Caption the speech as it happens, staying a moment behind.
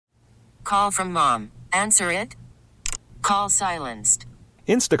Call from mom. Answer it. Call silenced.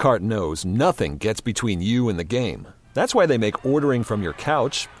 Instacart knows nothing gets between you and the game. That's why they make ordering from your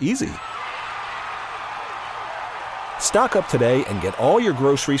couch easy. Stock up today and get all your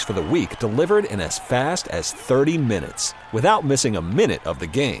groceries for the week delivered in as fast as 30 minutes without missing a minute of the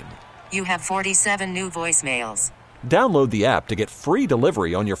game. You have 47 new voicemails. Download the app to get free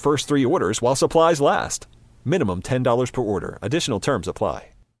delivery on your first 3 orders while supplies last. Minimum $10 per order. Additional terms apply.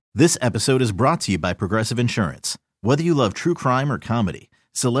 This episode is brought to you by Progressive Insurance. Whether you love true crime or comedy,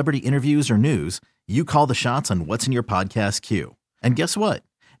 celebrity interviews or news, you call the shots on what's in your podcast queue. And guess what?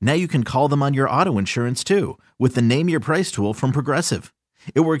 Now you can call them on your auto insurance too with the Name Your Price tool from Progressive.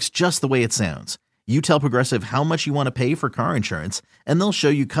 It works just the way it sounds. You tell Progressive how much you want to pay for car insurance, and they'll show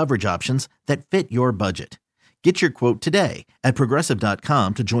you coverage options that fit your budget. Get your quote today at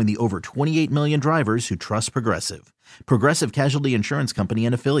Progressive.com to join the over 28 million drivers who trust Progressive. Progressive Casualty Insurance Company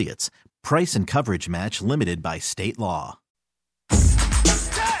and Affiliates. Price and coverage match limited by state law.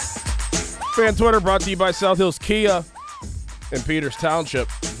 Fan Twitter brought to you by South Hills Kia in Peters Township.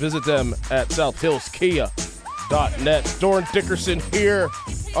 Visit them at southhillskia.net. Dorin Dickerson here.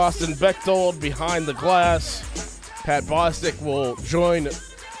 Austin Bechtold behind the glass. Pat Bostic will join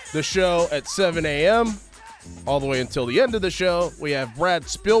the show at 7 a.m. all the way until the end of the show. We have Brad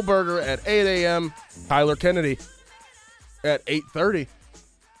Spielberger at 8 a.m. Tyler Kennedy at 8:30.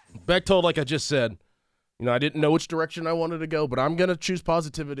 Bechtold, like I just said, I didn't know which direction I wanted to go, but I'm going to choose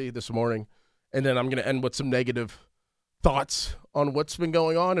positivity this morning, and then I'm going to end with some negative thoughts on what's been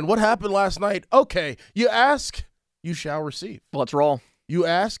going on and what happened last night. Okay, you ask, you shall receive. Let's roll. You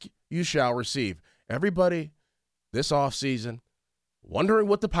ask, you shall receive. Everybody this offseason wondering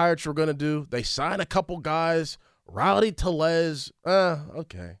what the Pirates were going to do. They signed a couple guys. Rowdy Tellez,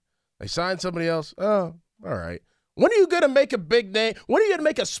 okay. They signed somebody else. Oh, all right. When are you going to make a big name? When are you going to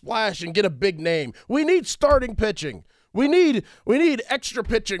make a splash and get a big name? We need starting pitching. We need extra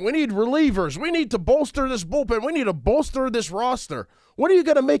pitching. We need relievers. We need to bolster this bullpen. We need to bolster this roster. When are you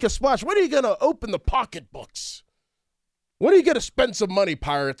going to make a splash? When are you going to open the pocketbooks? When are you going to spend some money,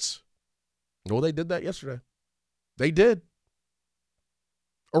 Pirates? Well, they did that yesterday. They did.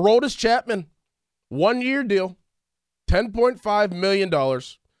 Aroldis Chapman, 1-year deal, $10.5 million,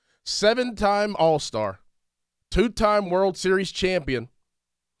 7-time All-Star, 2-time World Series champion,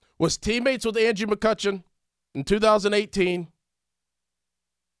 was teammates with Evgeni McCutchen in 2018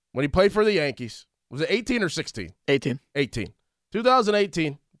 when he played for the Yankees. Was it 18 or 16? 18.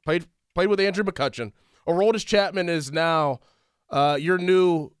 2018, played with Evgeni McCutchen. Aroldis Chapman is now your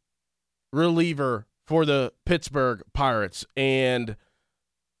new reliever for the Pittsburgh Pirates. And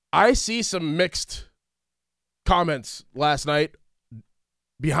I see some mixed comments last night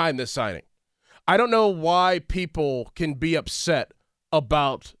behind this signing. I don't know why people can be upset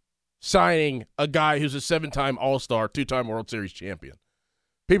about signing a guy who's a 7-time All-Star, 2-time World Series champion.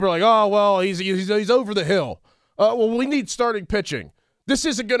 People are like, oh, well, he's over the hill. Well, we need starting pitching. This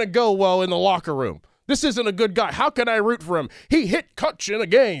isn't going to go well in the locker room. This isn't a good guy. How can I root for him? He hit Cutch in a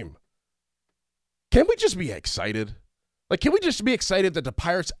game. Can we just be excited? Can we just be excited that the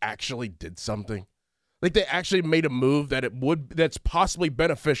Pirates actually did something? They actually made a move that's possibly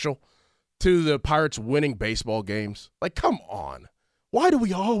beneficial to the Pirates winning baseball games. Come on. Why do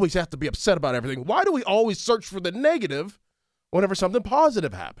we always have to be upset about everything? Why do we always search for the negative whenever something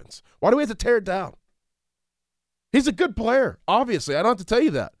positive happens? Why do we have to tear it down? He's a good player, obviously. I don't have to tell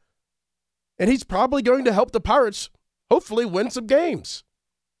you that. And he's probably going to help the Pirates hopefully win some games.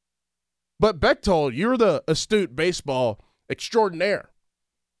 But Bechtold, you're the astute baseball extraordinaire.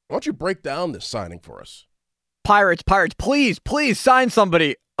 Why don't you break down this signing for us? Pirates, please sign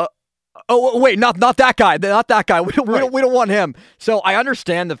somebody. Oh, wait, not that guy. Not that guy. We don't want him. So I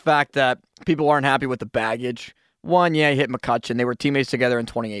understand the fact that people aren't happy with the baggage. One, he hit McCutchen. They were teammates together in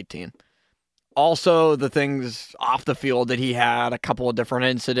 2018. Also, the things off the field that he had, a couple of different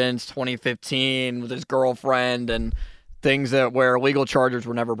incidents, 2015 with his girlfriend and things where legal charges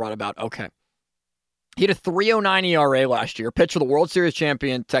were never brought about. Okay. He had a 3.09 ERA last year, pitched for the World Series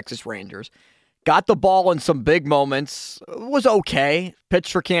champion Texas Rangers. Got the ball in some big moments. Was okay.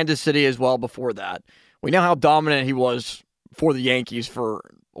 Pitched for Kansas City as well before that. We know how dominant he was for the Yankees for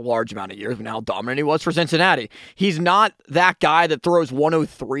a large amount of years. We know how dominant he was for Cincinnati. He's not that guy that throws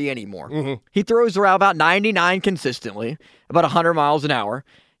 103 anymore. Mm-hmm. He throws around about 99 consistently, about 100 miles an hour.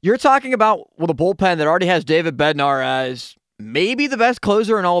 You're talking about with a bullpen that already has David Bednar as maybe the best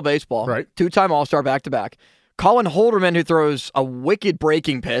closer in all of baseball. Right. 2-time All-Star back-to-back. Colin Holderman, who throws a wicked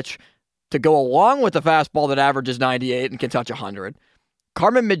breaking pitch to go along with the fastball that averages 98 and can touch 100.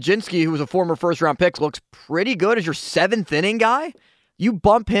 Carmen Mlodzinski, who was a former first-round pick, looks pretty good as your 7th inning guy. You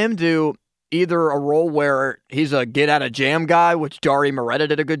bump him to either a role where he's a get-out-of-jam guy, which Dari Moreta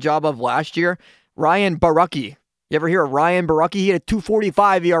did a good job of last year. Ryan Barucki. You ever hear of Ryan Barucki? He had a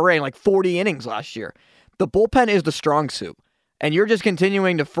 2.45 ERA in like 40 innings last year. The bullpen is the strong suit, and you're just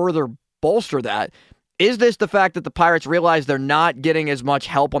continuing to further bolster that. Is this the fact that the Pirates realize they're not getting as much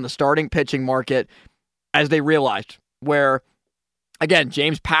help on the starting pitching market as they realized? Where, again,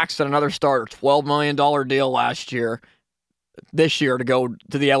 James Paxton, another starter, $12 million deal last year. This year to go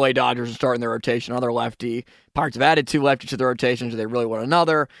to the LA Dodgers and start in their rotation, another lefty. Pirates have added 2 lefties to the rotation, so they really want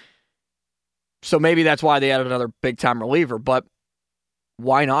another. So maybe that's why they added another big-time reliever, but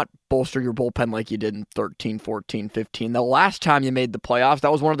why not bolster your bullpen like you did in 13, 14, 15? The last time you made the playoffs,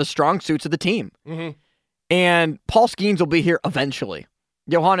 that was one of the strong suits of the team. Mm-hmm. And Paul Skeens will be here eventually.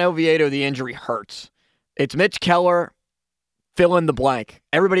 Johan Oviedo, the injury hurts. It's Mitch Keller, fill in the blank.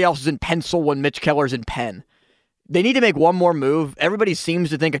 Everybody else is in pencil when Mitch Keller's in pen. They need to make one more move. Everybody seems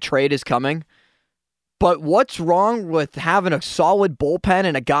to think a trade is coming. But what's wrong with having a solid bullpen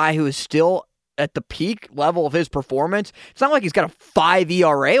and a guy who is still at the peak level of his performance? It's not like he's got a 5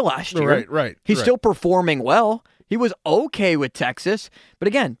 ERA last year. Right. He's still performing well. He was okay with Texas. But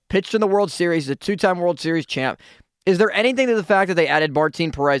again, pitched in the World Series, a 2-time World Series champ. Is there anything to the fact that they added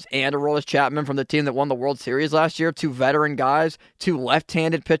Martin Perez and Aroldis Chapman from the team that won the World Series last year? 2 veteran guys, 2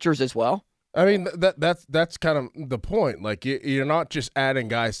 left-handed pitchers as well? I mean, that's kind of the point. Like, you're not just adding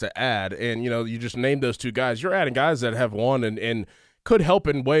guys to add, and, you just named those 2 guys. You're adding guys that have won and could help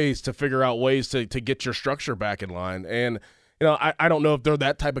in ways to figure out ways to get your structure back in line. And, I don't know if they're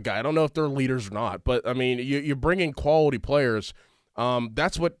that type of guy. I don't know if they're leaders or not. But, I mean, you're bringing quality players.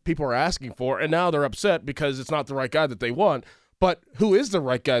 That's what people are asking for, and now they're upset because it's not the right guy that they want. But who is the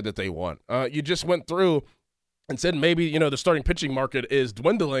right guy that they want? You just went through and said maybe, the starting pitching market is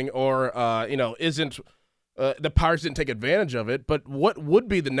dwindling or, isn't the Pirates didn't take advantage of it. But what would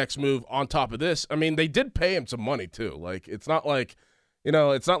be the next move on top of this? I mean, they did pay him some money too. Like, it's not like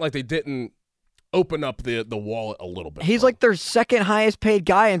they didn't open up the wallet a little bit. He's like their second highest paid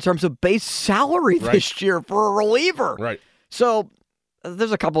guy in terms of base salary this year for a reliever. Right. So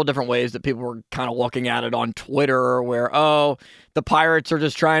there's a couple of different ways that people were kind of looking at it on Twitter where, the Pirates are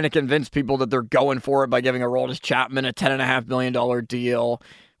just trying to convince people that they're going for it by giving Aroldis Chapman a $10.5 million deal,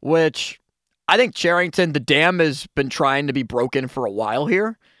 which I think Cherington, the dam has been trying to be broken for a while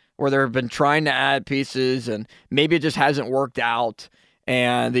here, where they've been trying to add pieces and maybe it just hasn't worked out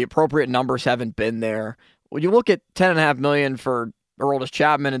and the appropriate numbers haven't been there. When you look at $10.5 million for Aroldis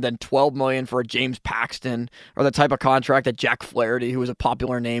Chapman and then $12 million for a James Paxton or the type of contract that Jack Flaherty, who was a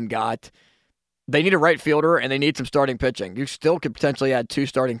popular name, got, they need a right fielder and they need some starting pitching. You still could potentially add 2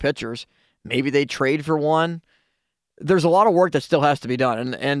 starting pitchers. Maybe they trade for one. There's a lot of work that still has to be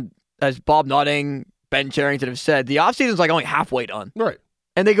done. And as Bob Nutting, Ben Cherington have said, the offseason is like only halfway done. Right.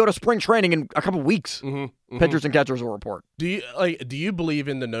 And they go to spring training in a couple of weeks. Mm-hmm. Pitchers and catchers will report. Do you believe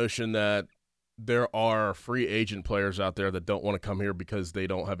in the notion that there are free agent players out there that don't want to come here because they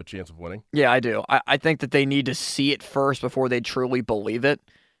don't have a chance of winning? Yeah, I do. I think that they need to see it first before they truly believe it.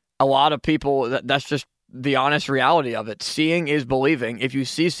 A lot of people, that's just the honest reality of it. Seeing is believing. If you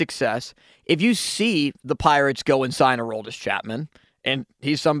see success, if you see the Pirates go and sign Aroldis Chapman, and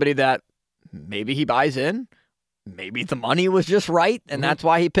he's somebody that maybe he buys in, maybe the money was just right, and that's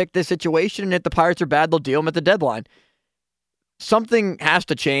why he picked this situation, and if the Pirates are bad, they'll deal him at the deadline. Something has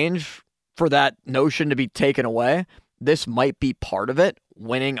to change for that notion to be taken away. This might be part of it.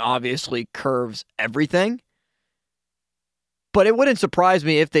 Winning obviously curves everything. But it wouldn't surprise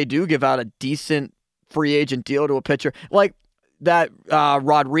me if they do give out a decent free agent deal to a pitcher. Like that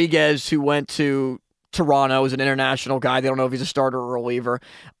Rodriguez who went to Toronto is an international guy. They don't know if he's a starter or a reliever.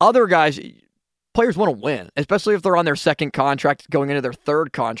 Other guys, players want to win, especially if they're on their second contract going into their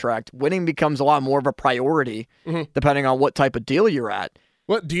third contract. Winning becomes a lot more of a priority depending on what type of deal you're at.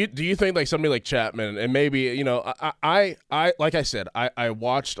 What do you think, like somebody like Chapman, and maybe, I like I said, I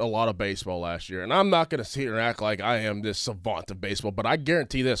watched a lot of baseball last year, and I'm not going to sit here and act like I am this savant of baseball, but I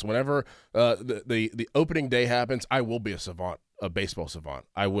guarantee this: whenever the opening day happens, I will be a baseball savant.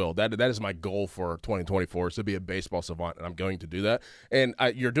 I will. That is my goal for 2024 is to be a baseball savant, and I'm going to do that. And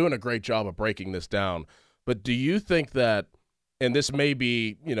you're doing a great job of breaking this down. But do you think that, and this may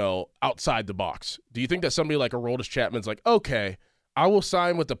be outside the box, do you think that somebody like Aroldis Chapman's like, okay, I will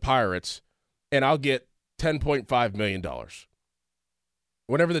sign with the Pirates, and I'll get $10.5 million.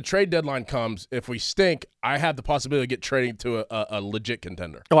 Whenever the trade deadline comes, if we stink, I have the possibility of get trading to a legit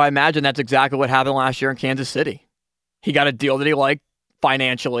contender. Oh, I imagine that's exactly what happened last year in Kansas City. He got a deal that he liked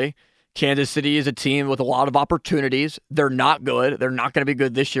financially, Kansas City is a team with a lot of opportunities. They're not good. They're not going to be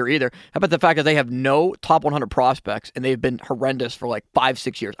good this year either. How about the fact that they have no top 100 prospects, and they've been horrendous for like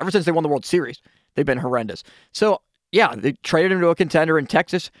 5-6 years. Ever since they won the World Series, they've been horrendous. So, yeah, they traded him to a contender in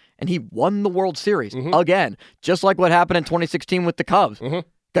Texas, and he won the World Series again, just like what happened in 2016 with the Cubs.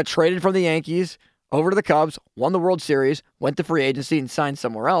 Got traded from the Yankees over to the Cubs, won the World Series, went to free agency and signed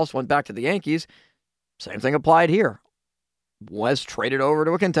somewhere else, went back to the Yankees. Same thing applied here. Was traded over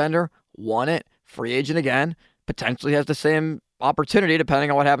to a contender, won it, free agent again, potentially has the same opportunity depending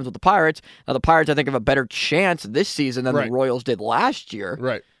on what happens with the Pirates. Now, the Pirates, I think, have a better chance this season than the Royals did last year.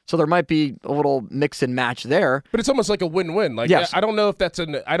 Right. So there might be a little mix and match there. But it's almost like a win-win. Like, yes. I don't know if that's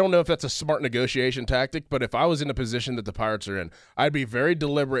a smart negotiation tactic, but if I was in a position that the Pirates are in, I'd be very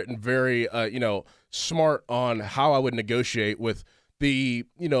deliberate and very smart on how I would negotiate with the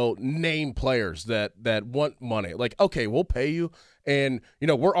name players that want money. Like, okay, we'll pay you, and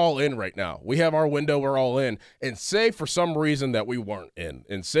we're all in right now. We have our window, we're all in. And say for some reason that we weren't in,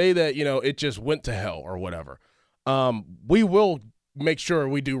 and say that it just went to hell or whatever. We will make sure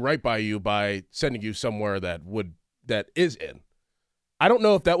we do right by you by sending you somewhere that is in. I don't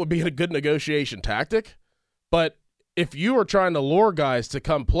know if that would be a good negotiation tactic, but if you are trying to lure guys to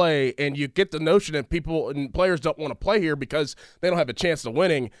come play and you get the notion that people and players don't want to play here because they don't have a chance of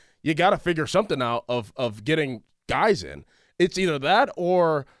winning, you got to figure something out of getting guys in. It's either that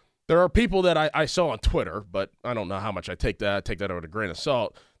or there are people that I saw on Twitter, but I don't know how much I take that. I take that with a grain of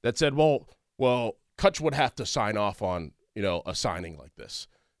salt, that said, well, Cutch would have to sign off on a signing like this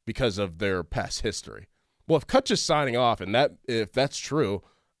because of their past history. Well, if Cutch is signing off, and if that's true,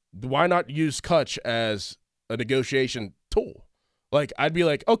 why not use Cutch as a negotiation tool? Like, I'd be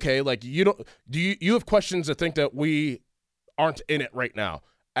like, okay, like you have questions that think that we aren't in it right now?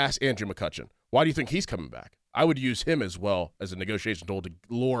 Ask Andrew McCutchen. Why do you think he's coming back? I would use him as well as a negotiation tool to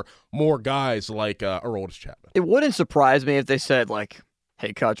lure more guys like Aroldis Chapman. It wouldn't surprise me if they said, like,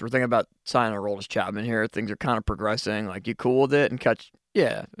 hey, Cutch, we're thinking about signing Aroldis Chapman here. Things are kind of progressing. Like, you cool with it? And Cutch,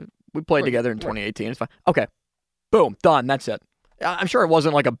 yeah, we played together in 2018. It's fine. Okay. Boom. Done. That's it. I'm sure it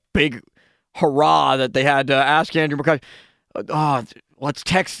wasn't like a big hurrah that they had to ask Andrew McCutch, let's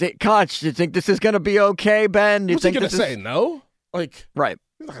text it, Cutch. Do you think this is going to be okay, Ben? Do you think he going to say no? Like, right.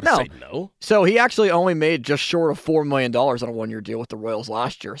 He's not going to say no. So he actually only made just short of $4 million on a one-year deal with the Royals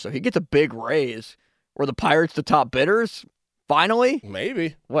last year. So he gets a big raise. Were the Pirates the top bidders? Finally?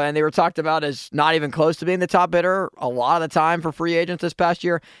 Maybe. When they were talked about as not even close to being the top bidder a lot of the time for free agents this past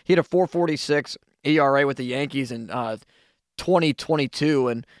year. He had a 4.46 ERA with the Yankees in 2022,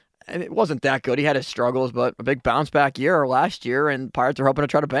 and it wasn't that good. He had his struggles, but a big bounce-back year last year, and Pirates are hoping to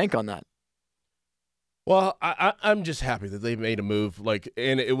try to bank on that. Well, I'm just happy that they made a move,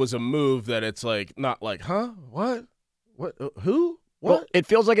 and it was a move that it's like, not like, huh? What? Who? What? Well, it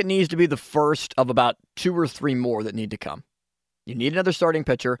feels like it needs to be the first of about 2 or 3 more that need to come. You need another starting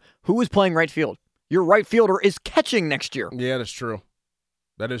pitcher. Who is playing right field? Your right fielder is catching next year. Yeah, that's true.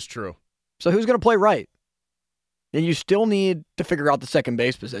 That is true. So who's going to play right? Then you still need to figure out the second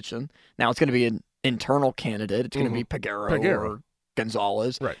base position. Now it's going to be an internal candidate. It's going to be Peguero or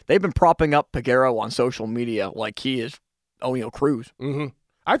Gonzalez. Right. They've been propping up Peguero on social media like he is Cruz. Mm-hmm.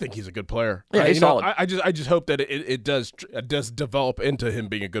 I think he's a good player. Yeah, he's solid. I just hope that it does develop into him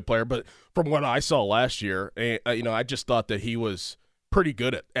being a good player. But from what I saw last year, I just thought that he was pretty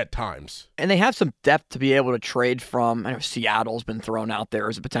good at times. And they have some depth to be able to trade from. I know Seattle's been thrown out there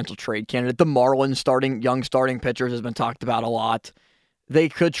as a potential trade candidate. The Marlins young starting pitchers has been talked about a lot. They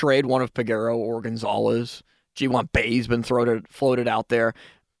could trade one of Peguero or Gonzalez. G1 Bay's been floated out there.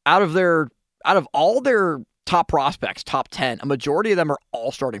 Out of all their top prospects, top 10, a majority of them are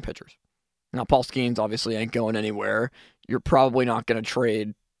all starting pitchers. Now, Paul Skeens obviously ain't going anywhere. You're probably not going to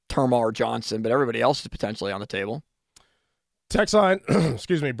trade Termar Johnson, but everybody else is potentially on the table. Text line,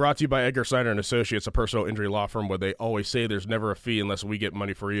 brought to you by Edgar Snyder and Associates, a personal injury law firm where they always say there's never a fee unless we get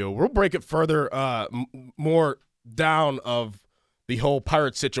money for you. We'll break it further, more down of the whole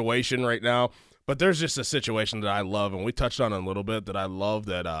Pirate situation right now, but there's just a situation that I love, and we touched on it a little bit, that I love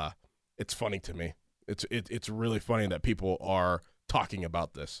that it's funny to me. It's really funny that people are talking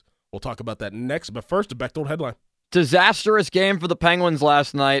about this. We'll talk about that next, but first, a Bechtold headline. Disastrous game for the Penguins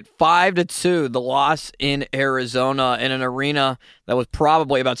last night. 5-2, the loss in Arizona in an arena that was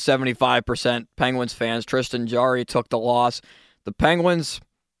probably about 75% Penguins fans. Tristan Jarry took the loss. The Penguins,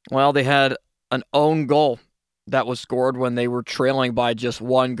 well, they had an own goal that was scored when they were trailing by just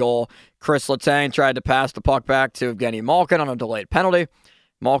 1 goal. Kris Letang tried to pass the puck back to Evgeni Malkin on a delayed penalty.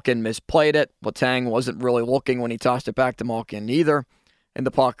 Malkin misplayed it. Letang wasn't really looking when he tossed it back to Malkin either. And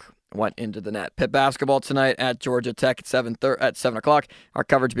the puck went into the net. Pitt basketball tonight at Georgia Tech at 7 o'clock. Our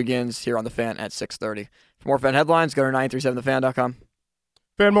coverage begins here on The Fan at 6:30. For more Fan headlines, go to 937thefan.com.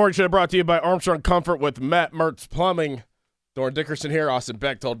 Fan Morning Show brought to you by Armstrong Comfort with Matt Mertz Plumbing. Dorin Dickerson here, Austin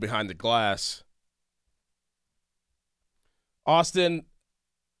Bechtold behind the glass. Austin,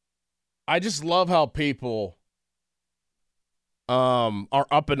 I just love how people are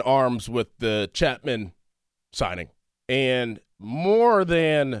up in arms with the Chapman signing. And more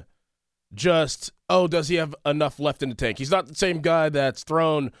than just, does he have enough left in the tank? He's not the same guy that's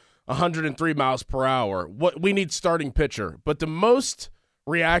thrown 103 miles per hour. We need starting pitcher. But the most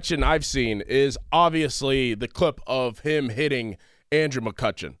reaction I've seen is obviously the clip of him hitting Andrew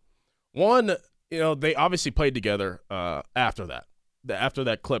McCutchen. One, they obviously played together after that. After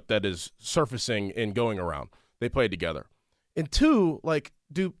that clip that is surfacing and going around, they played together. And two,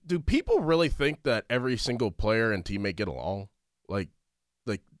 do people really think that every single player and teammate get along?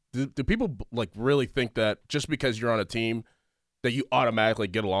 Do people really think that just because you're on a team that you automatically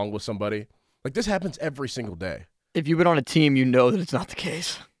get along with somebody? This happens every single day. If you've been on a team, you know that it's not the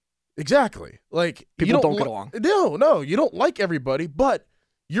case. Exactly. People don't get along. No, you don't like everybody, but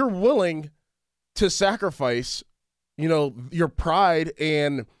you're willing to sacrifice, your pride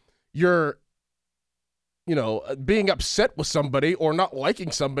and your, being upset with somebody or not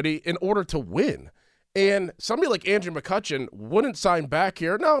liking somebody in order to win. And somebody like Andrew McCutchen wouldn't sign back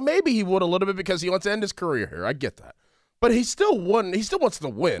here. Now, maybe he would a little bit because he wants to end his career here. I get that. But he still wants to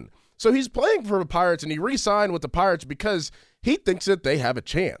win. So he's playing for the Pirates, and he re-signed with the Pirates because he thinks that they have a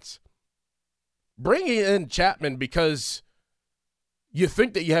chance. Bringing in Chapman because you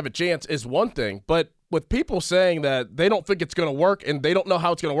think that you have a chance is one thing, but with people saying that they don't think it's going to work and they don't know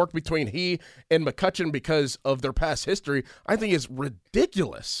how it's going to work between he and McCutchen because of their past history, I think is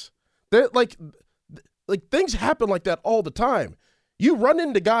ridiculous. They're things happen like that all the time. You run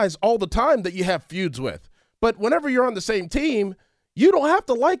into guys all the time that you have feuds with. But whenever you're on the same team, you don't have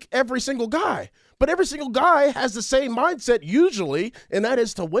to like every single guy. But every single guy has the same mindset usually, and that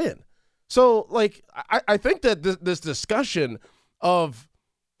is to win. So, I think that this discussion of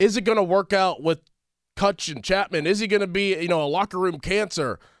is it going to work out with Cutch and Chapman? Is he going to be, a locker room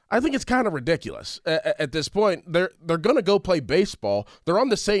cancer? I think it's kind of ridiculous at this point. They're going to go play baseball. They're on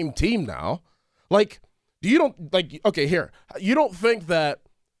the same team now. You don't think that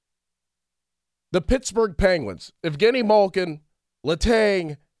the Pittsburgh Penguins, Evgeni Malkin,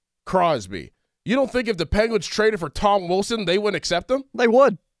 Letang, Crosby, you don't think if the Penguins traded for Tom Wilson, they wouldn't accept him? They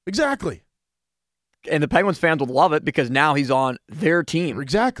would. Exactly. And the Penguins fans would love it because now he's on their team.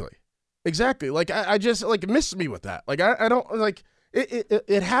 Exactly. I just, miss me with that. I don't,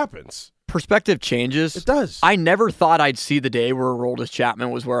 it happens. Perspective changes. It does. I never thought I'd see the day where Aroldis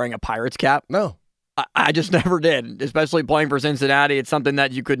Chapman was wearing a Pirates cap. No. I just never did, especially playing for Cincinnati. It's something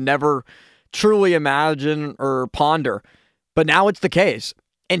that you could never truly imagine or ponder. But now it's the case.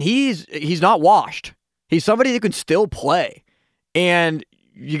 And he's not washed. He's somebody that can still play. And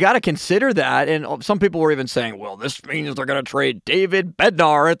you got to consider that. And some people were even saying, well, this means they're going to trade David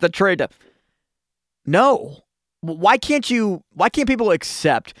Bednar at the trade. No. Why can't people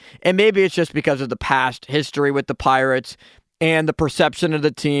accept? And maybe it's just because of the past history with the Pirates and the perception of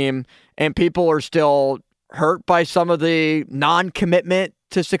the team, and people are still hurt by some of the non-commitment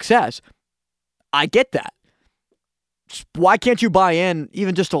to success. I get that. Why can't you buy in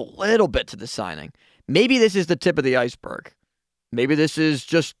even just a little bit to the signing? Maybe this is the tip of the iceberg. Maybe this is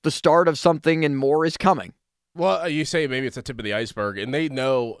just the start of something and more is coming. Well, you say maybe it's the tip of the iceberg, and they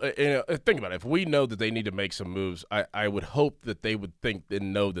know, think about it. If we know that they need to make some moves, I would hope that they would think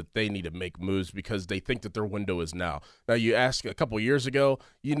and know that they need to make moves because they think that their window is now. Now, you ask a couple years ago,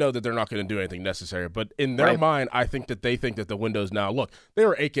 you know that they're not going to do anything necessary. But in their mind, I think that they think that the window is now. Look, they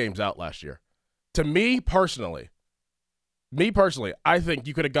were 8 games out last year. To me personally, I think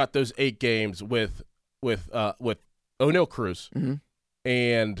you could have got those 8 games with O'Neal Cruz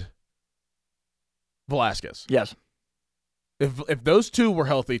and Velasquez. Yes. If those two were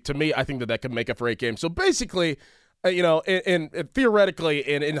healthy, to me, I think that could make up for 8 games. So basically, and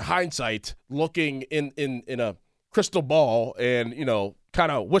theoretically and in hindsight, looking in a crystal ball and, kind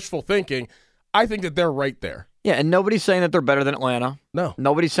of wishful thinking, I think that they're right there. Yeah, and nobody's saying that they're better than Atlanta. No.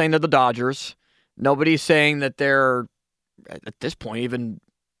 Nobody's saying they're the Dodgers. Nobody's saying that they're, at this point, even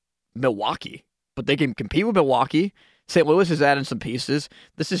Milwaukee. But they can compete with Milwaukee. St. Louis is adding some pieces.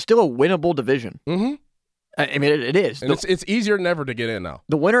 This is still a winnable division. Mm-hmm. I mean, it is. And it's easier than ever to get in now.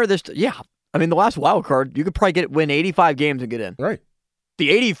 The winner of this, I mean, the last wild card, you could probably win 85 games and get in. Right.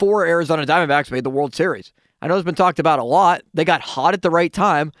 The 84 Arizona Diamondbacks made the World Series. I know it's been talked about a lot. They got hot at the right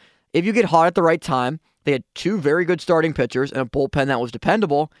time. If you get hot at the right time, they had 2 very good starting pitchers and a bullpen that was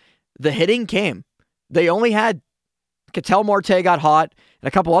dependable. the hitting came. They only had Ketel Marte got hot and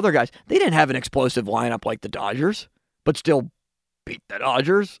a couple other guys. They didn't have an explosive lineup like the Dodgers, but still beat the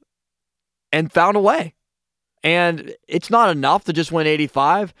Dodgers and found a way. And it's not enough to just win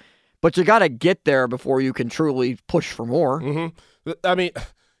 85, but you got to get there before you can truly push for more. Mm-hmm. I mean,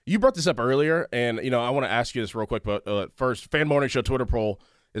 you brought this up earlier, and I want to ask you this real quick. But first, Fan Morning Show Twitter poll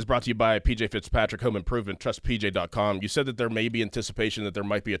is brought to you by PJ Fitzpatrick Home Improvement. TrustPJ.com. You said that there may be anticipation that there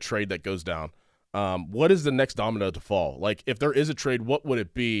might be a trade that goes down. What is the next domino to fall? Like, if there is a trade, what would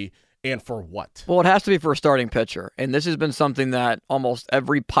it be, and for what? Well, it has to be for a starting pitcher, and this has been something that almost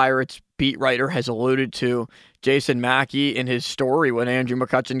every Pirates beat writer has alluded to. Jason Mackey, in his story when Andrew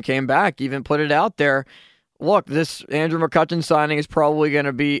McCutchen came back, even put it out there. Look, this Andrew McCutchen signing is probably going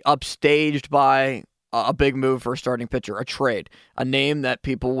to be upstaged by a big move for a starting pitcher, a trade, a name that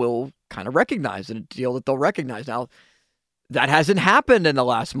people will kind of recognize, and a deal that they'll recognize. Now, that hasn't happened in the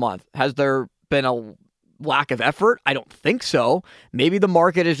last month. Has there been a lack of effort? I don't think so. Maybe the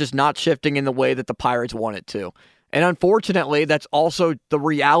market is just not shifting in the way that the Pirates want it to. And unfortunately, that's also the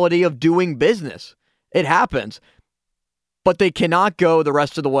reality of doing business. It happens. But they cannot go the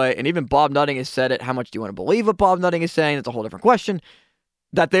rest of the way. And even Bob Nutting has said it. How much do you want to believe what Bob Nutting is saying? It's a whole different question.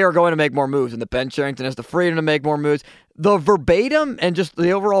 That they are going to make more moves. And the Ben Cherington has the freedom to make more moves. The verbatim and just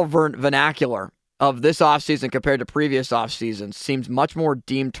the overall vernacular of this offseason compared to previous offseasons seems much more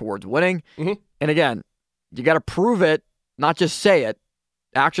deemed towards winning. Mm-hmm. And again, you got to prove it, not just say it.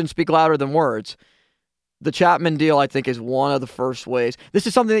 Actions speak louder than words. The Chapman deal, I think, is one of the first ways. This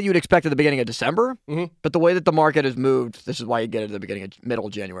is something that you would expect at the beginning of December, but the way that the market has moved, this is why you get it at the beginning of middle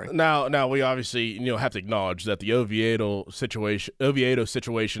of January. Now we obviously have to acknowledge that the Oviedo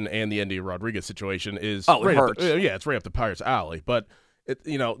situation and the Endy Rodriguez situation is it hurts. It's right up the Pirates' alley, but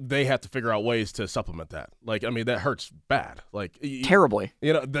they have to figure out ways to supplement that. Like, I mean, that hurts bad. Like, terribly.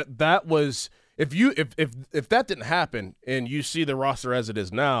 That was. If that didn't happen and you see the roster as it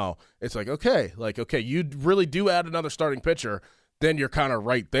is now, it's like, okay, you really do add another starting pitcher, then you're kind of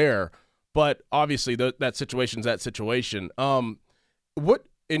right there. But obviously that situation's that situation. What,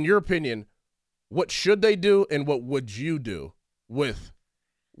 in your opinion, what should they do and what would you do with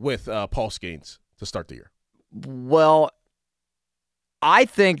Paul Skeens to start the year? Well, I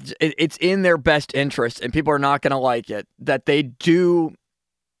think it's in their best interest, and people are not going to like it, that they do –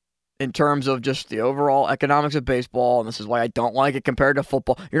 in terms of just the overall economics of baseball, and this is why I don't like it compared to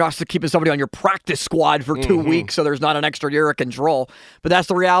football. You're not keeping somebody on your practice squad for 2 weeks, so there's not an extra year of control. But that's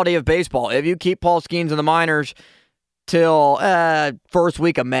the reality of baseball. If you keep Paul Skeens in the minors till first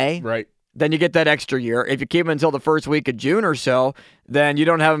week of May, right, then you get that extra year. If you keep him until the first week of June or so, then you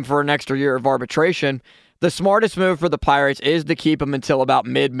don't have him for an extra year of arbitration. The smartest move for the Pirates is to keep him until about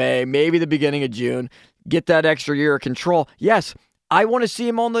mid-May, maybe the beginning of June, get that extra year of control. Yes, I want to see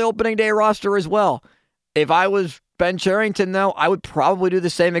him on the opening day roster as well. If I was Ben Cherington, though, I would probably do the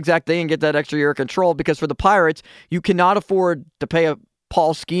same exact thing and get that extra year of control, because for the Pirates, you cannot afford to pay a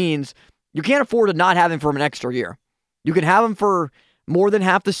Paul Skeens. You can't afford to not have him for an extra year. You can have him for more than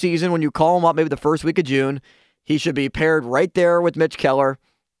half the season when you call him up maybe the first week of June. He should be paired right there with Mitch Keller.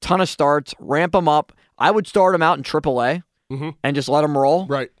 Ton of starts, ramp him up. I would start him out in AAA and just let him roll.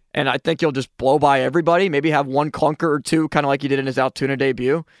 Right. And I think he'll just blow by everybody, maybe have one clunker or two, kind of like he did in his Altoona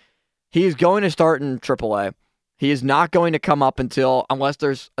debut. He's going to start in AAA. He is not going to come up unless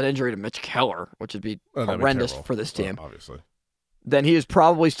there's an injury to Mitch Keller, which would be horrendous for this team. Obviously. Then he is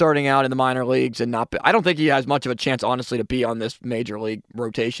probably starting out in the minor leagues and not. I don't think he has much of a chance, honestly, to be on this major league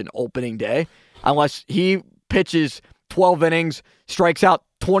rotation opening day, unless he pitches 12 innings, strikes out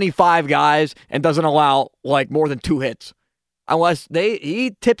 25 guys, and doesn't allow more than 2 hits. Unless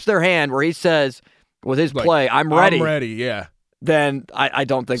he tips their hand where he says, with his play, I'm ready. I'm ready, yeah. Then I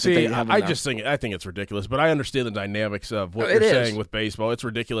don't think that they have him there. I think it's ridiculous, but I understand the dynamics of what you're saying with baseball. It's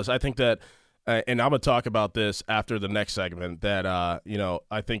ridiculous. I think that, and I'm going to talk about this after the next segment, that,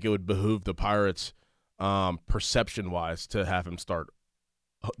 I think it would behoove the Pirates, perception-wise, to have him start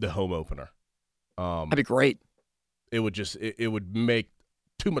the home opener. That'd be great. It would it would make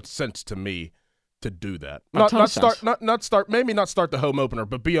too much sense to me to do that. Maybe not start the home opener,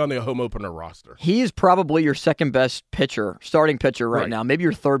 but be on the home opener roster. He is probably your second best pitcher, starting pitcher right now. Maybe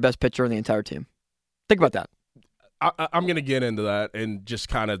your third best pitcher on the entire team. Think about that. I'm going to get into that and just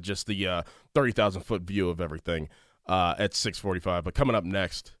kind of just the 30,000-foot view of everything at 6:45. But coming up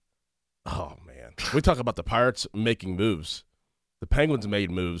next, oh, man. We talk about the Pirates making moves. The Penguins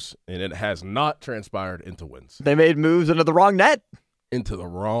made moves, and it has not transpired into wins. They made moves into the wrong net. Into the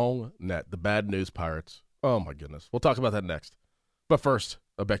wrong net. The bad news Pirates. Oh, my goodness. We'll talk about that next. But first,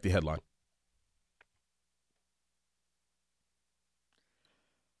 a Bechtold headline.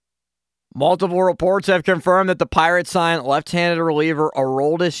 Multiple reports have confirmed that the Pirates signed left-handed reliever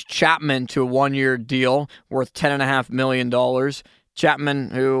Aroldis Chapman to a one-year deal worth $10.5 million.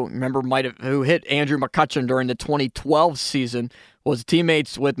 Chapman, who hit Andrew McCutchen during the 2012 season, was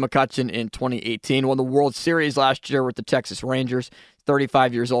teammates with McCutchen in 2018. Won the World Series last year with the Texas Rangers.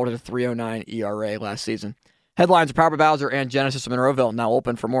 35 years old at a 3.09 ERA last season. Headlines are powered by Bowser and Genesis of Monroeville. Now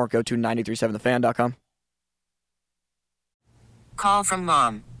open for more. Go to 937thefan.com. Call from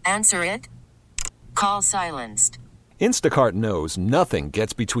mom. Answer it. Call silenced. Instacart knows nothing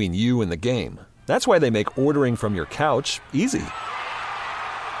gets between you and the game. That's why they make ordering from your couch easy.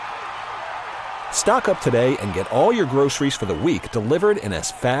 Stock up today and get all your groceries for the week delivered in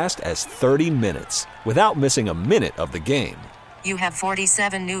as fast as 30 minutes without missing a minute of the game. You have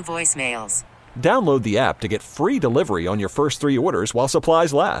 47 new voicemails. Download the app to get free delivery on your first 3 orders while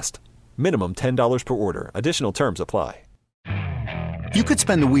supplies last. Minimum $10 per order. Additional terms apply. You could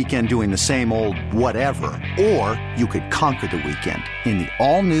spend the weekend doing the same old whatever, or you could conquer the weekend in the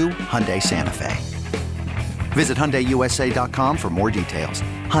all-new Hyundai Santa Fe. Visit HyundaiUSA.com for more details.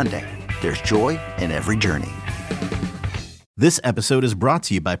 Hyundai, there's joy in every journey. This episode is brought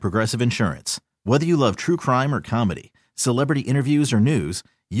to you by Progressive Insurance. Whether you love true crime or comedy, celebrity interviews or news,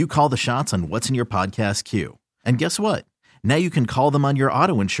 you call the shots on what's in your podcast queue. And guess what? Now you can call them on your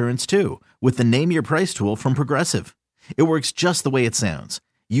auto insurance too with the Name Your Price tool from Progressive. It works just the way it sounds.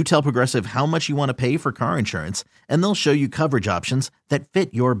 You tell Progressive how much you want to pay for car insurance, and they'll show you coverage options that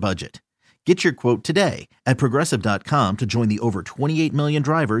fit your budget. Get your quote today at Progressive.com to join the over 28 million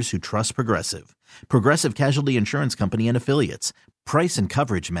drivers who trust Progressive. Progressive Casualty Insurance Company and Affiliates. Price and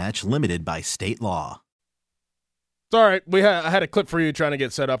coverage match limited by state law. It's all right. I had a clip for you trying to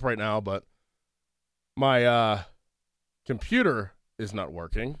get set up right now, but my computer is not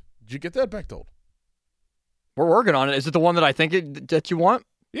working. Did you get that, Bechtold? We're working on it. Is it the one that I think that you want?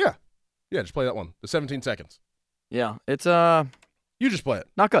 Yeah. Yeah, just play that one. The 17 seconds. Yeah, it's You just play it.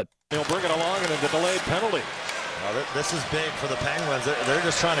 not good. He'll bring it along and then the delayed penalty. Well, this is big for the Penguins. They're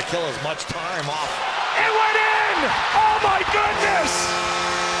just trying to kill as much time off. It went in! Oh my goodness!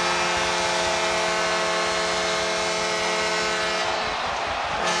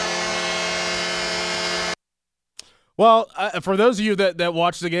 Well, for those of you that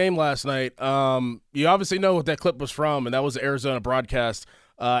watched the game last night, you obviously know what that clip was from, and that was the Arizona broadcast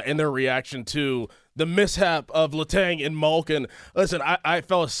and their reaction to the mishap of Letang and Malkin. Listen, I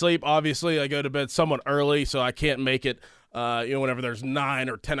fell asleep. Obviously, I go to bed somewhat early, so I can't make it. Whenever there's 9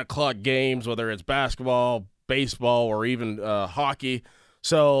 or 10 o'clock games, whether it's basketball, baseball, or even hockey.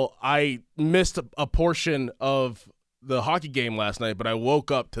 So I missed a portion of the hockey game last night, but I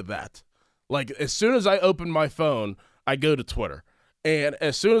woke up to that. Like, as soon as I opened my phone, I go to Twitter. And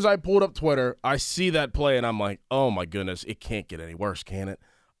as soon as I pulled up Twitter, I see that play, and I'm like, oh, my goodness, it can't get any worse, can it?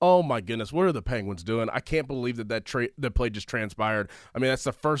 Oh, my goodness, what are the Penguins doing? I can't believe that play just transpired. I mean, that's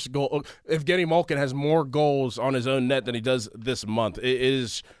the first goal. Evgeni Malkin has more goals on his own net than he does this month. It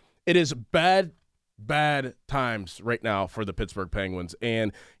is bad times right now for the Pittsburgh Penguins.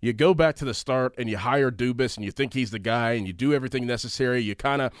 And you go back to the start and you hire Dubas and you think he's the guy and you do everything necessary. You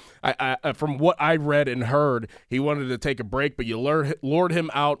kind of, from what I read and heard, he wanted to take a break, but you lured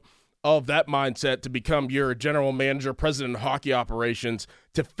him out of that mindset to become your general manager, president of hockey operations,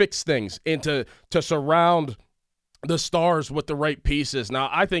 to fix things and to surround the stars with the right pieces. Now,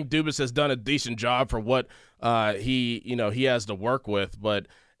 I think Dubas has done a decent job for what he has to work with, but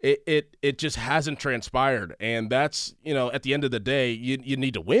it just hasn't transpired, and that's, at the end of the day, you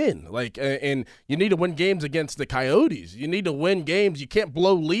need to win, and you need to win games against the Coyotes. You need to win games. You can't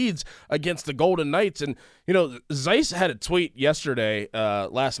blow leads against the Golden Knights. And Zeiss had a tweet yesterday,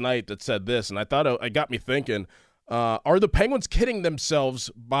 last night, that said this, and I thought it got me thinking: are the Penguins kidding themselves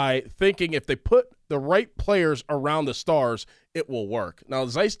by thinking if they put the right players around the stars, it will work? Now,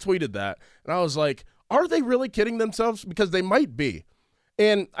 Zeiss tweeted that, and I was like, are they really kidding themselves? Because they might be.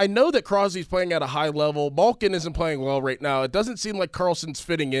 And I know that Crosby's playing at a high level. Malkin isn't playing well right now. It doesn't seem like Karlsson's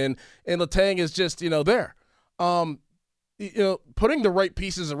fitting in, and Letang is just, there. Putting the right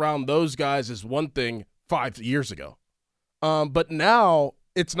pieces around those guys is one thing 5 years ago. But now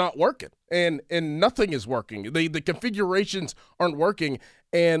it's not working, and nothing is working. The configurations aren't working,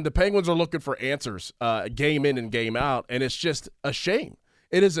 and the Penguins are looking for answers game in and game out, and it's just a shame.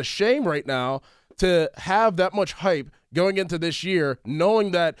 It is a shame right now to have that much hype going into this year,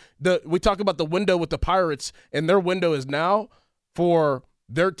 knowing that we talk about the window with the Pirates, and their window is now for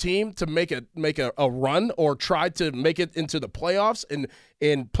their team to make a run or try to make it into the playoffs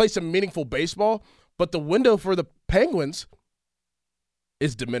and play some meaningful baseball. But the window for the Penguins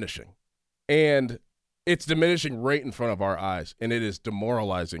is diminishing. And it's diminishing right in front of our eyes, and it is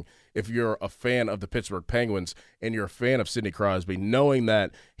demoralizing if you're a fan of the Pittsburgh Penguins and you're a fan of Sidney Crosby, knowing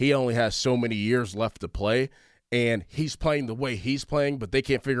that he only has so many years left to play, and he's playing the way he's playing, but they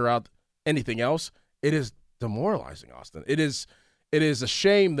can't figure out anything else. It is demoralizing, Austin. It is a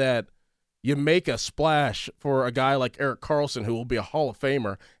shame that you make a splash for a guy like Erik Karlsson, who will be a Hall of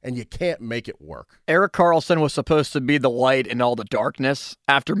Famer, and you can't make it work. Erik Karlsson was supposed to be the light in all the darkness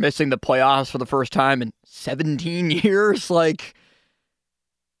after missing the playoffs for the first time in 17 years. Like,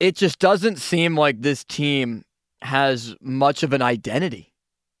 it just doesn't seem like this team has much of an identity.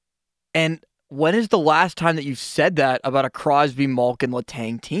 And when is the last time that you've said that about a Crosby, Malkin,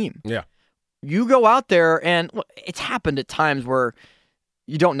 Letang team? Yeah. You go out there, and it's happened at times where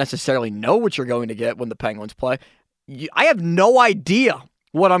you don't necessarily know what you're going to get when the Penguins play. I have no idea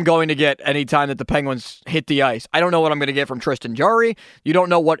what I'm going to get anytime that the Penguins hit the ice. I don't know what I'm going to get from Tristan Jarry. You don't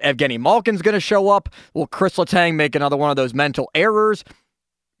know what Evgeni Malkin's going to show up. Will Kris Letang make another one of those mental errors?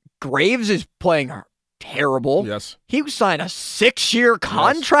 Graves is playing terrible. Yes. He signed a 6-year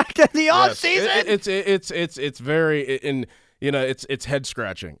contract in the offseason. It's very it's head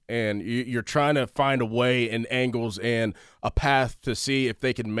scratching, and you're trying to find a way and angles and a path to see if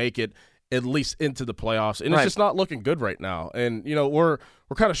they can make it at least into the playoffs, and It's just not looking good right now. And we're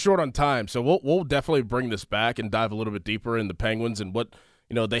kind of short on time, so we'll definitely bring this back and dive a little bit deeper in the Penguins and what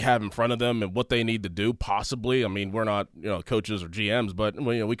they have in front of them and what they need to do. Possibly, I mean, we're not coaches or GMs, but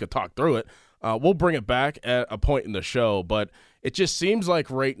we could talk through it. We'll bring it back at a point in the show, but it just seems like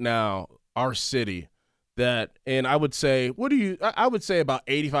right now our city. And I would say, I would say about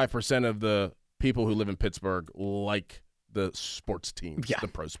 85% of the people who live in Pittsburgh like the sports teams, the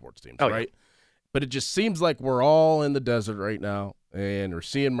pro sports teams, right? Yeah. But it just seems like we're all in the desert right now, and we're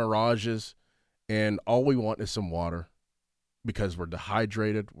seeing mirages, and all we want is some water because we're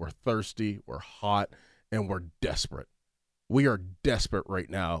dehydrated, we're thirsty, we're hot, and we're desperate. We are desperate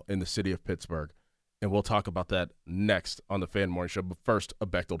right now in the city of Pittsburgh, and we'll talk about that next on the Fan Morning Show. But first, a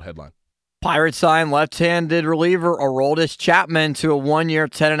Bechtold headline. Pirates signed left-handed reliever Aroldis Chapman to a 1-year,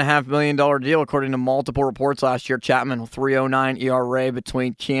 $10.5 million deal, according to multiple reports last year. Chapman with 3.09 ERA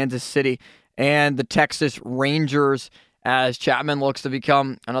between Kansas City and the Texas Rangers, as Chapman looks to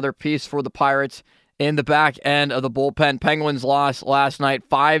become another piece for the Pirates in the back end of the bullpen. Penguins lost last night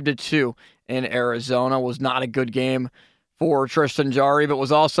 5-2 in Arizona. Was not a good game for Tristan Jarry, but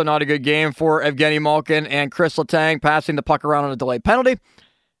was also not a good game for Evgeni Malkin and Kris Letang, passing the puck around on a delayed penalty.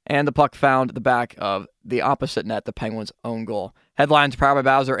 And the puck found the back of the opposite net, the Penguins' own goal. Headlines powered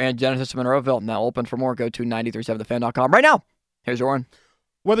by Bowser and Genesis of Monroeville. Now open for more. Go to 937thefan.com right now. Here's Johan.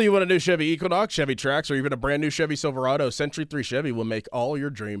 Whether you want a new Chevy Equinox, Chevy Trax, or even a brand new Chevy Silverado, Century 3 Chevy will make all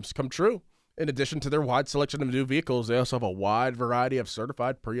your dreams come true. In addition to their wide selection of new vehicles, they also have a wide variety of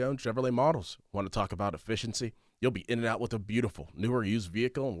certified pre-owned Chevrolet models. Want to talk about efficiency? You'll be in and out with a beautiful, newer used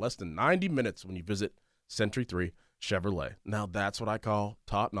vehicle in less than 90 minutes when you visit Century 3 Chevrolet. Now that's what I call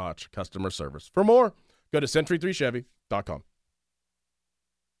top-notch customer service. For more, go to century3chevy.com.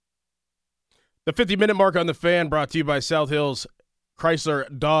 The 50-minute mark on the Fan brought to you by South Hills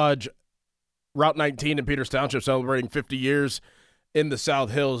Chrysler Dodge, Route 19 in Peters Township, celebrating 50 years in the South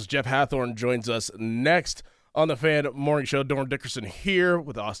Hills. Jeff Hathorn joins us next on the Fan Morning Show. Dorin Dickerson here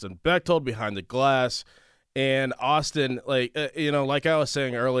with Austin Bechtold behind the glass. And Austin, like I was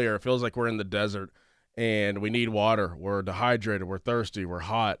saying earlier, it feels like we're in the desert. And we need water. We're dehydrated. We're thirsty. We're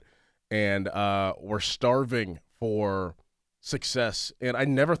hot. And we're starving for success. And I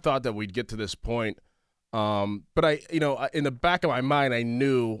never thought that we'd get to this point. But in the back of my mind, I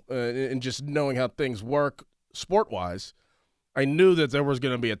knew, and just knowing how things work sport-wise, I knew that there was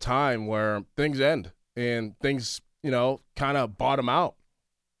going to be a time where things end and things, kind of bottom out.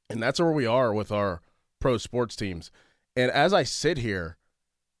 And that's where we are with our pro sports teams. And as I sit here,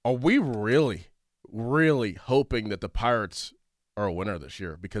 are we really hoping that the Pirates are a winner this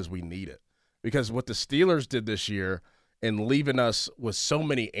year? Because we need it. Because what the Steelers did this year and leaving us with so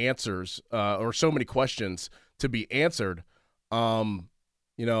many answers or so many questions to be answered,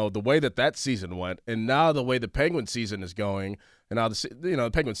 the way that season went, and now the way the Penguin season is going, and now the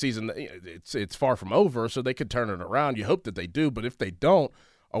Penguin season, it's far from over, so they could turn it around. You hope that they do, but if they don't,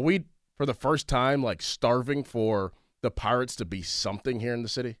 are we for the first time like starving for the Pirates to be something here in the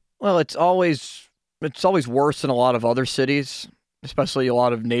city? Well, it's always worse in a lot of other cities, especially a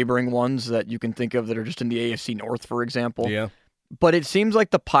lot of neighboring ones that you can think of that are just in the AFC North, for example. Yeah. But it seems like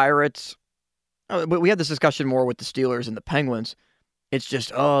the Pirates, we had this discussion more with the Steelers and the Penguins. It's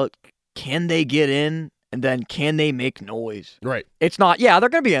just, can they get in, and then can they make noise? Right. It's not, they're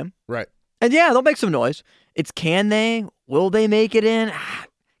going to be in. Right. And they'll make some noise. It's will they make it in?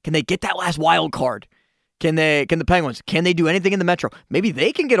 Can they get that last wild card? Can the Penguins, can they do anything in the Metro? Maybe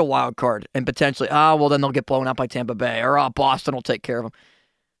they can get a wild card and potentially, then they'll get blown out by Tampa Bay, or Boston will take care of them.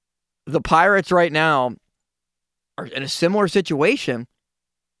 The Pirates right now are in a similar situation,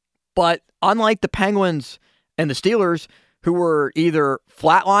 but unlike the Penguins and the Steelers, who were either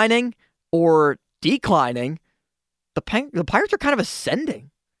flatlining or declining, the Pirates are kind of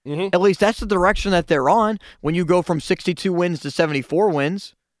ascending. Mm-hmm. At least that's the direction that they're on. When you go from 62 wins to 74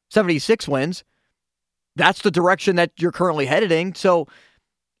 wins, 76 wins, that's the direction that you're currently headed in. So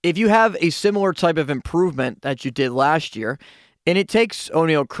if you have a similar type of improvement that you did last year, and it takes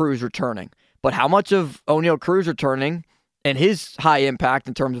O'Neal Cruz returning, but how much of O'Neal Cruz returning and his high impact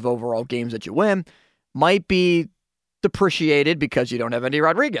in terms of overall games that you win might be depreciated because you don't have Endy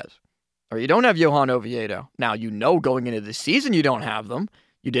Rodriguez or you don't have Johan Oviedo. Now, going into the season you don't have them.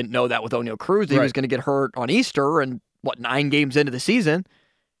 You didn't know that with O'Neal Cruz. He was going to get hurt on Easter and 9 games into the season.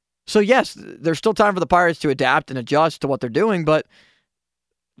 So, yes, there's still time for the Pirates to adapt and adjust to what they're doing, but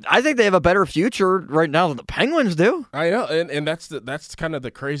I think they have a better future right now than the Penguins do. I know, and that's kind of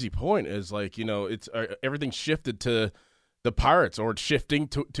the crazy point is it's everything's shifted to the Pirates, or it's shifting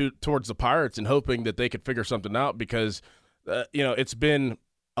towards the Pirates and hoping that they could figure something out because, it's been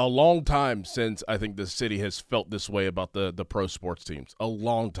a long time since I think the city has felt this way about the pro sports teams. A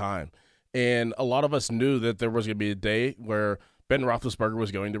long time. And a lot of us knew that there was going to be a day where Ben Roethlisberger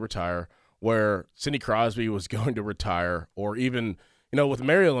was going to retire, where Sidney Crosby was going to retire, or even, with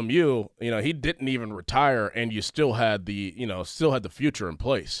Mario Lemieux, he didn't even retire, and you still had the future in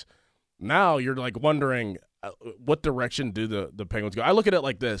place. Now you're wondering what direction do the Penguins go? I look at it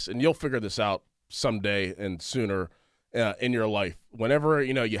like this, and you'll figure this out someday and sooner in your life. Whenever,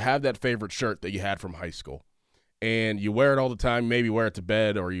 you have that favorite shirt that you had from high school, and you wear it all the time, maybe wear it to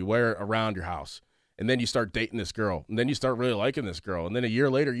bed, or you wear it around your house. And then you start dating this girl, and then you start really liking this girl. And then a year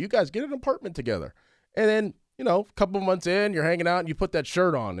later, you guys get an apartment together. And then, a couple of months in, you're hanging out, and you put that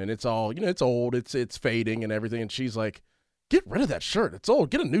shirt on, and it's all, it's old, it's fading and everything. And she's like, get rid of that shirt. It's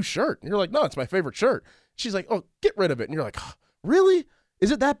old. Get a new shirt. And you're like, no, it's my favorite shirt. She's like, oh, get rid of it. And you're like, oh, really? Is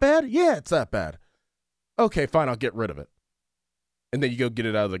it that bad? Yeah, it's that bad. Okay, fine, I'll get rid of it. And then you go get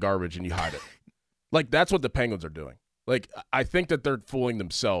it out of the garbage, and you hide it. That's what the Penguins are doing. I think that they're fooling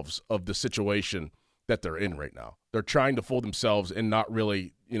themselves of the situation that they're in right now. They're trying to fool themselves and not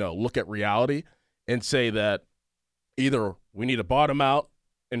really, look at reality and say that either we need to bottom out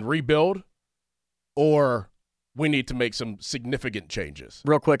and rebuild, or we need to make some significant changes.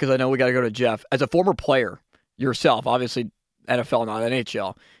 Real quick, because I know we got to go to Jeff. As a former player yourself, obviously NFL, not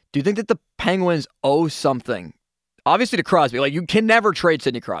NHL, do you think that the Penguins owe something, obviously to Crosby? You can never trade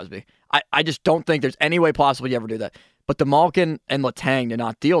Sidney Crosby. I just don't think there's any way possible you ever do that. But the Malkin and Letang to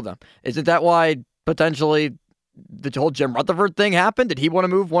not deal them. Isn't that why potentially the whole Jim Rutherford thing happened? Did he want to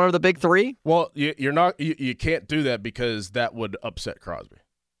move one of the big three? Well, you can't do that because that would upset Crosby.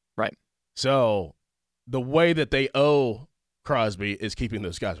 Right. So the way that they owe Crosby is keeping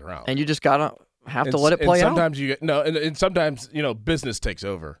those guys around. And you just gotta have to let it play out. And sometimes business takes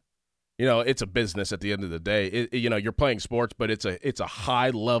over. It's a business at the end of the day. You're playing sports, but it's a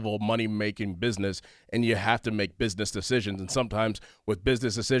high-level money-making business, and you have to make business decisions. And sometimes with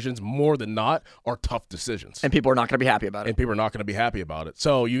business decisions, more than not, are tough decisions. And people are not going to be happy about it.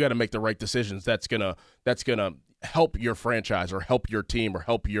 So you got to make the right decisions. That's gonna help your franchise or help your team or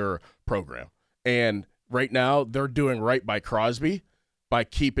help your program. And right now, they're doing right by Crosby by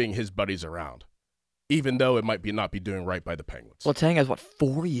keeping his buddies around, even though it might not be doing right by the Penguins. Letang has,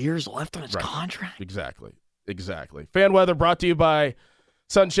 4 years left on his contract? Exactly. Fan weather brought to you by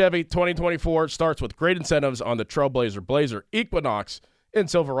Sun Chevy. 2024 starts with great incentives on the Trailblazer Blazer Equinox in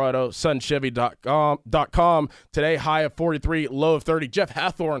Silverado. Sunchevy.com. Today, high of 43, low of 30. Jeff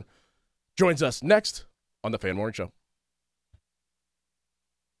Hathorn joins us next on the Fan Morning Show.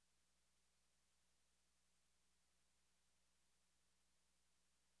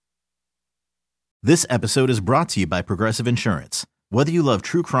 This episode is brought to you by Progressive Insurance. Whether you love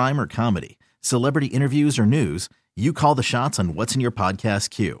true crime or comedy, celebrity interviews or news, you call the shots on what's in your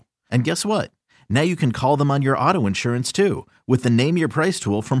podcast queue. And guess what? Now you can call them on your auto insurance too with the Name Your Price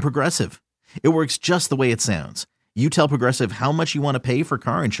tool from Progressive. It works just the way it sounds. You tell Progressive how much you want to pay for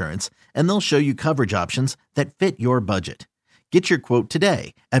car insurance, and they'll show you coverage options that fit your budget. Get your quote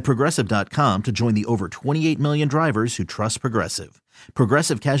today at Progressive.com to join the over 28 million drivers who trust Progressive.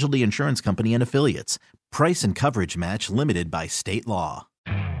 Progressive Casualty Insurance Company and Affiliates. Price and coverage match limited by state law.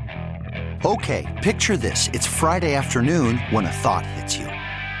 Okay, picture this. It's Friday afternoon when a thought hits you.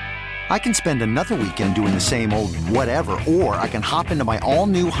 I can spend another weekend doing the same old whatever, or I can hop into my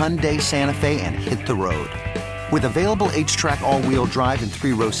all-new Hyundai Santa Fe and hit the road. With available H-Track all-wheel drive and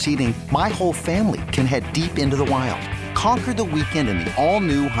 3-row seating, my whole family can head deep into the wild. Conquer the weekend in the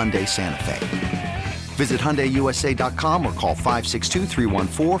all-new Hyundai Santa Fe. Visit HyundaiUSA.com or call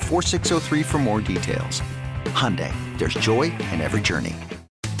 562-314-4603 for more details. Hyundai, there's joy in every journey.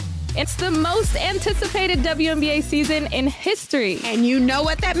 It's the most anticipated WNBA season in history. And you know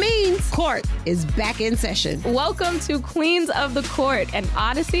what that means. Court is back in session. Welcome to Queens of the Court, an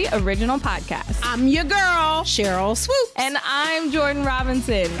Odyssey original podcast. I'm your girl, Cheryl Swoops. And I'm Jordan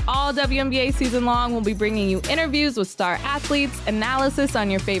Robinson. All WNBA season long, we'll be bringing you interviews with star athletes, analysis on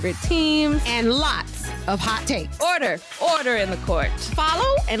your favorite teams, and lots of hot takes. Order in the court.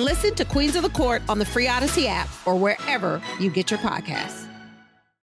 Follow and listen to Queens of the Court on the free Odyssey app or wherever you get your podcasts.